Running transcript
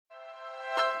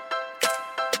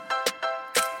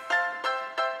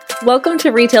Welcome to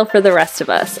Retail for the Rest of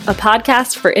Us, a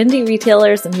podcast for indie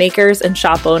retailers, makers, and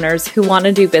shop owners who want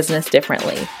to do business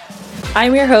differently.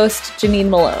 I'm your host, Janine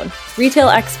Malone, retail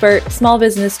expert, small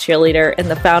business cheerleader,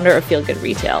 and the founder of Feel Good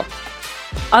Retail.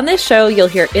 On this show, you'll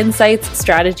hear insights,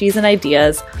 strategies, and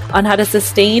ideas on how to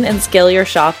sustain and scale your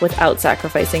shop without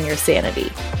sacrificing your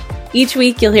sanity. Each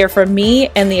week, you'll hear from me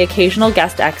and the occasional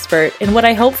guest expert in what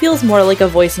I hope feels more like a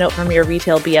voice note from your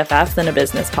retail BFF than a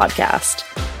business podcast.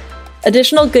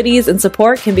 Additional goodies and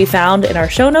support can be found in our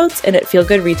show notes and at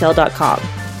feelgoodretail.com.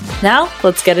 Now,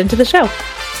 let's get into the show.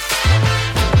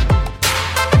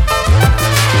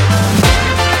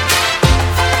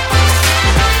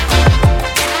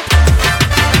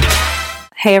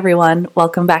 Hey everyone,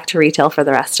 welcome back to Retail for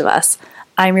the Rest of Us.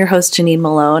 I'm your host, Janine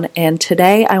Malone, and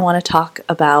today I want to talk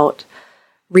about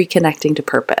reconnecting to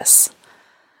purpose.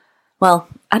 Well,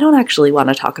 I don't actually want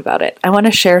to talk about it. I want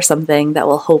to share something that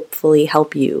will hopefully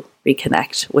help you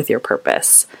reconnect with your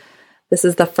purpose. This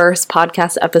is the first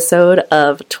podcast episode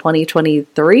of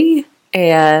 2023,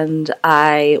 and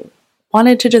I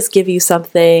wanted to just give you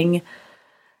something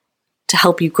to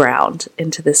help you ground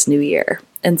into this new year.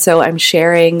 And so I'm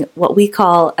sharing what we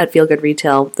call at Feel Good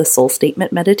Retail the Soul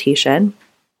Statement Meditation.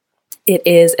 It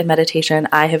is a meditation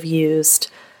I have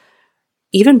used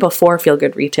even before Feel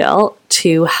Good Retail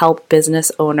to help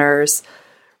business owners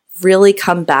really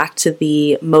come back to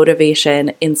the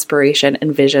motivation, inspiration,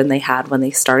 and vision they had when they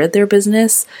started their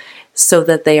business so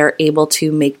that they are able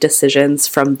to make decisions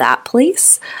from that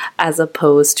place as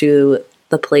opposed to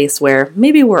the place where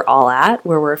maybe we're all at,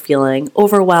 where we're feeling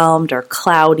overwhelmed or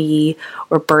cloudy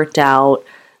or burnt out.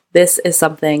 This is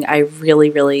something I really,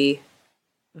 really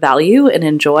value and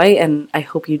enjoy, and I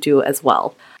hope you do as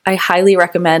well. I highly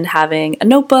recommend having a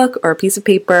notebook or a piece of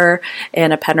paper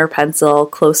and a pen or pencil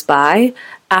close by.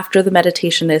 After the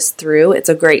meditation is through, it's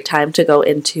a great time to go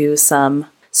into some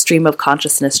stream of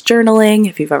consciousness journaling,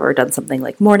 if you've ever done something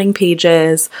like morning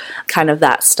pages, kind of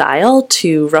that style,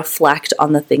 to reflect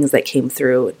on the things that came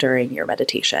through during your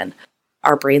meditation.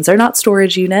 Our brains are not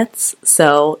storage units,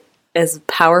 so as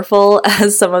powerful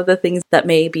as some of the things that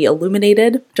may be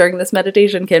illuminated during this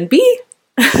meditation can be,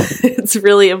 it's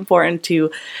really important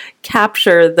to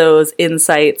capture those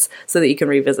insights so that you can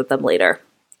revisit them later.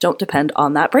 Don't depend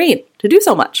on that brain to do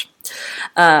so much.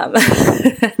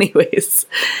 Anyways,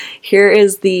 here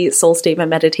is the Soul Statement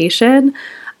Meditation.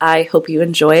 I hope you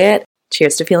enjoy it.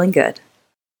 Cheers to feeling good.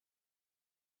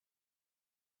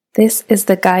 This is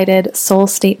the guided Soul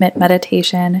Statement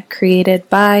Meditation created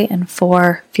by and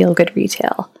for Feel Good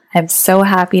Retail. I'm so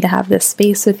happy to have this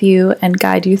space with you and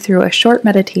guide you through a short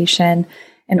meditation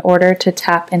in order to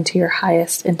tap into your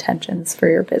highest intentions for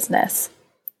your business.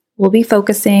 We'll be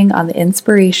focusing on the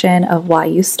inspiration of why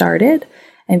you started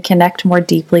and connect more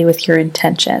deeply with your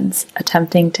intentions,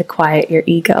 attempting to quiet your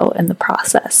ego in the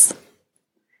process.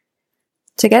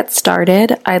 To get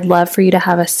started, I'd love for you to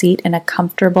have a seat in a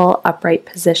comfortable, upright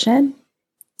position.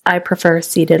 I prefer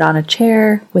seated on a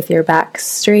chair with your back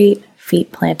straight,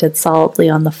 feet planted solidly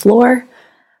on the floor,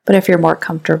 but if you're more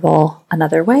comfortable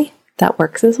another way, that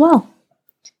works as well.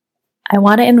 I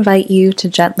want to invite you to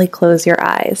gently close your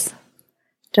eyes.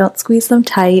 Don't squeeze them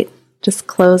tight, just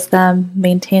close them,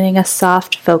 maintaining a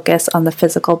soft focus on the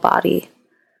physical body.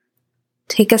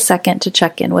 Take a second to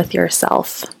check in with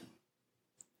yourself.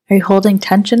 Are you holding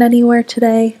tension anywhere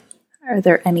today? Are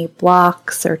there any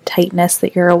blocks or tightness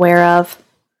that you're aware of?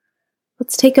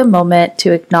 Let's take a moment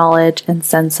to acknowledge and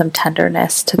send some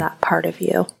tenderness to that part of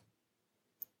you.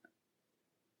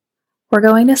 We're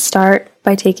going to start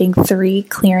by taking 3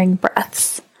 clearing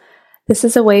breaths. This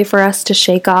is a way for us to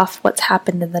shake off what's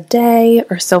happened in the day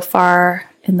or so far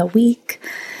in the week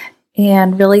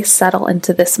and really settle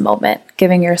into this moment,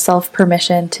 giving yourself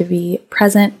permission to be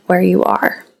present where you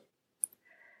are.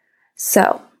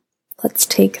 So let's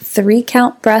take 3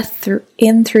 count breath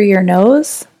in through your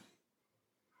nose.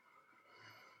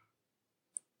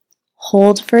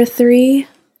 Hold for 3.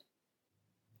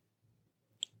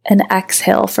 And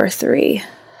exhale for 3.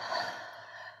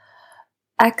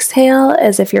 Exhale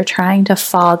as if you're trying to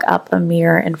fog up a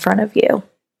mirror in front of you.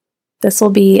 This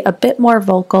will be a bit more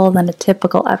vocal than a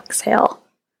typical exhale.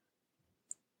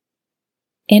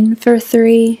 In for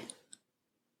 3.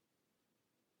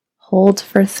 Hold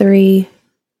for 3.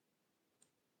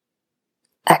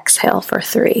 Exhale for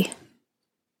 3.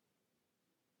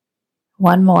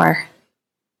 One more.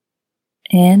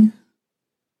 In.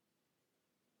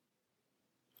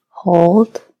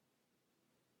 Hold.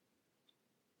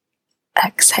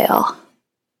 Exhale.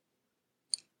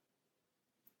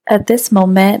 At this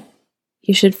moment,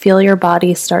 you should feel your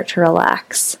body start to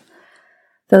relax.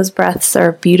 Those breaths are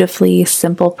a beautifully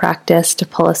simple practice to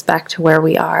pull us back to where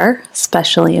we are,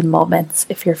 especially in moments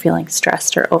if you're feeling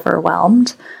stressed or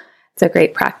overwhelmed. It's a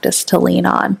great practice to lean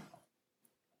on.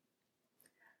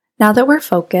 Now that we're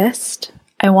focused,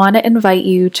 I want to invite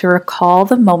you to recall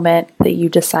the moment that you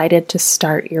decided to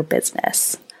start your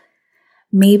business.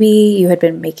 Maybe you had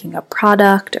been making a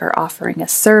product or offering a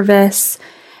service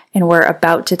and were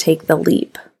about to take the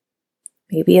leap.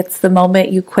 Maybe it's the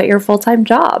moment you quit your full-time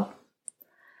job.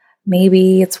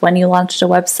 Maybe it's when you launched a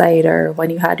website or when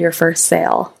you had your first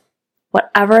sale.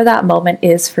 Whatever that moment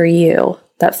is for you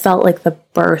that felt like the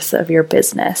birth of your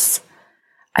business,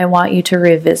 I want you to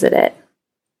revisit it.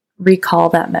 Recall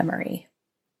that memory.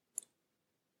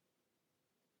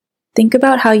 Think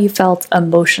about how you felt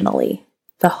emotionally,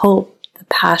 the hope, the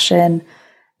passion,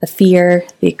 the fear,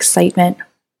 the excitement.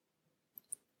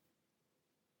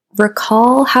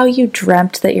 Recall how you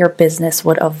dreamt that your business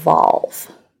would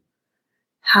evolve.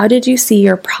 How did you see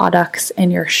your products in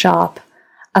your shop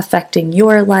affecting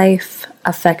your life,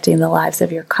 affecting the lives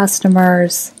of your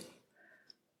customers?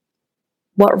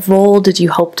 What role did you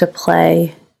hope to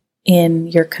play in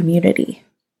your community?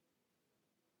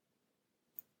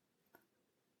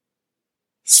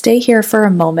 Stay here for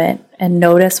a moment and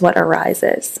notice what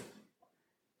arises.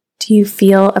 Do you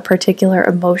feel a particular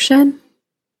emotion?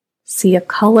 See a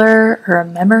color or a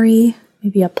memory,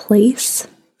 maybe a place?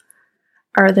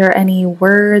 Are there any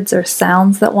words or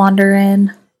sounds that wander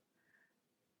in?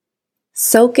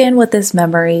 Soak in what this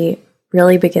memory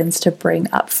really begins to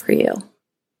bring up for you.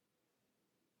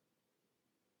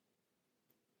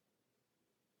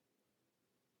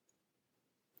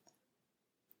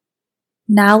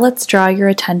 Now let's draw your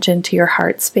attention to your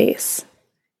heart space.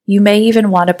 You may even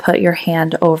want to put your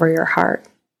hand over your heart.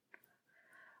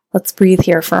 Let's breathe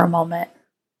here for a moment.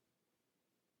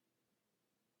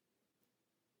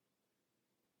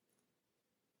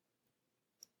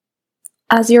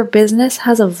 As your business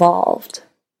has evolved,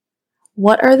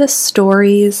 what are the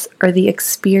stories or the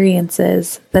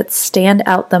experiences that stand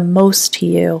out the most to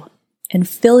you and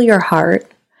fill your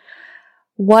heart?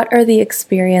 What are the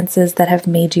experiences that have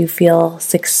made you feel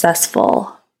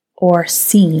successful or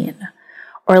seen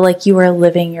or like you are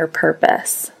living your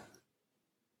purpose?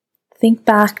 Think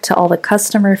back to all the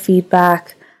customer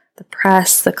feedback, the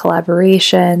press, the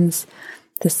collaborations,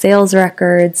 the sales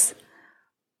records.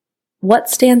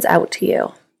 What stands out to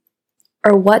you?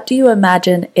 Or what do you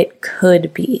imagine it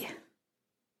could be?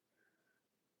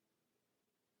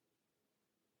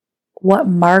 What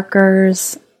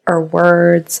markers or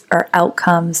words or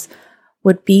outcomes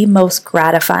would be most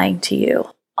gratifying to you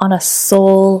on a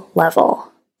soul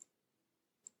level?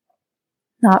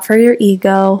 Not for your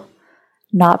ego,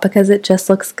 not because it just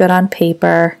looks good on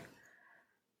paper,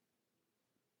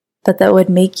 but that would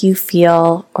make you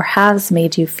feel or has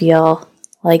made you feel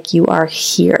like you are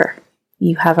here.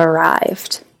 You have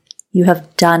arrived. You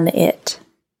have done it.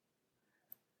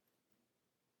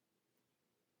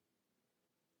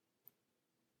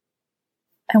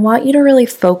 I want you to really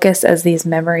focus as these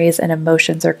memories and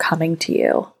emotions are coming to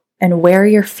you and where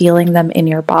you're feeling them in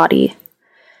your body.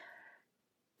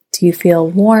 Do you feel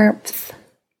warmth,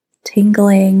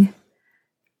 tingling?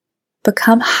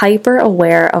 Become hyper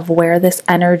aware of where this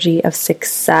energy of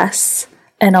success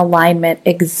and alignment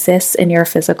exists in your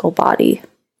physical body.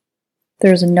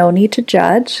 There's no need to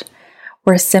judge.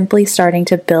 We're simply starting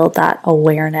to build that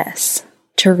awareness,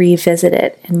 to revisit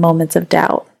it in moments of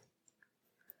doubt.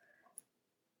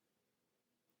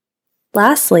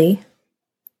 Lastly,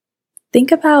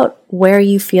 think about where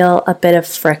you feel a bit of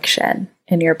friction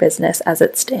in your business as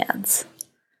it stands.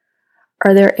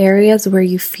 Are there areas where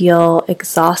you feel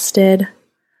exhausted,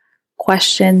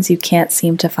 questions you can't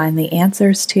seem to find the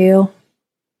answers to?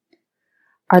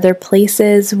 Are there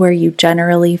places where you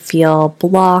generally feel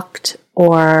blocked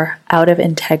or out of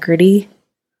integrity?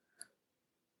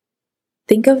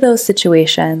 Think of those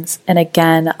situations, and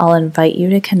again, I'll invite you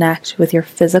to connect with your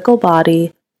physical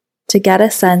body to get a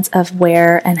sense of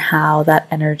where and how that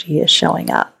energy is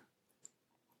showing up.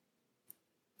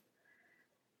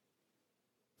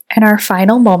 In our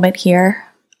final moment here,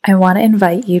 I want to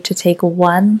invite you to take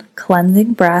one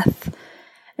cleansing breath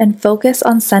and focus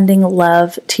on sending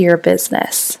love to your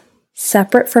business,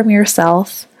 separate from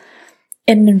yourself,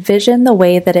 and envision the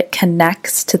way that it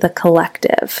connects to the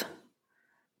collective.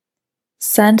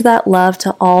 Send that love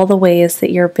to all the ways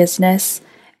that your business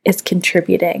is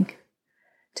contributing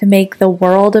to make the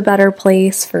world a better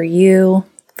place for you,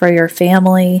 for your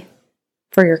family,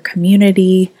 for your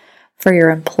community, for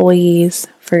your employees,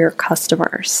 for your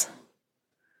customers.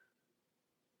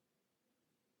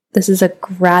 This is a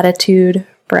gratitude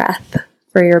breath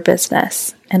for your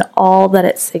business and all that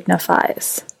it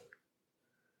signifies.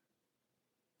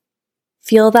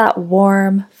 Feel that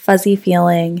warm, fuzzy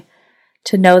feeling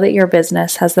to know that your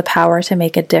business has the power to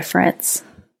make a difference.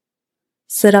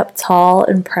 Sit up tall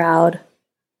and proud,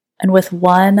 and with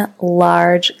one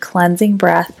large cleansing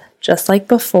breath, just like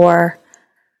before,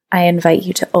 I invite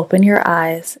you to open your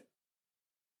eyes.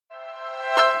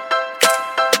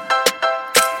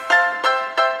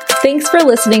 Thanks for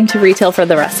listening to Retail for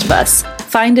the Rest of Us.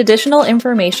 Find additional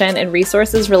information and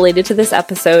resources related to this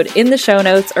episode in the show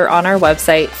notes or on our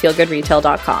website,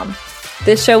 feelgoodretail.com.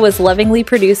 This show was lovingly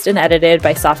produced and edited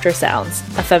by Softer Sounds,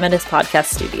 a feminist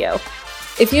podcast studio.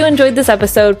 If you enjoyed this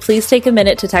episode, please take a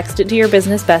minute to text it to your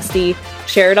business bestie,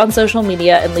 share it on social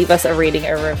media, and leave us a rating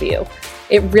or review.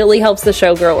 It really helps the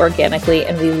show grow organically,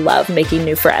 and we love making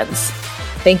new friends.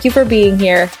 Thank you for being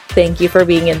here. Thank you for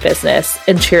being in business,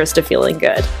 and cheers to feeling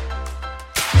good.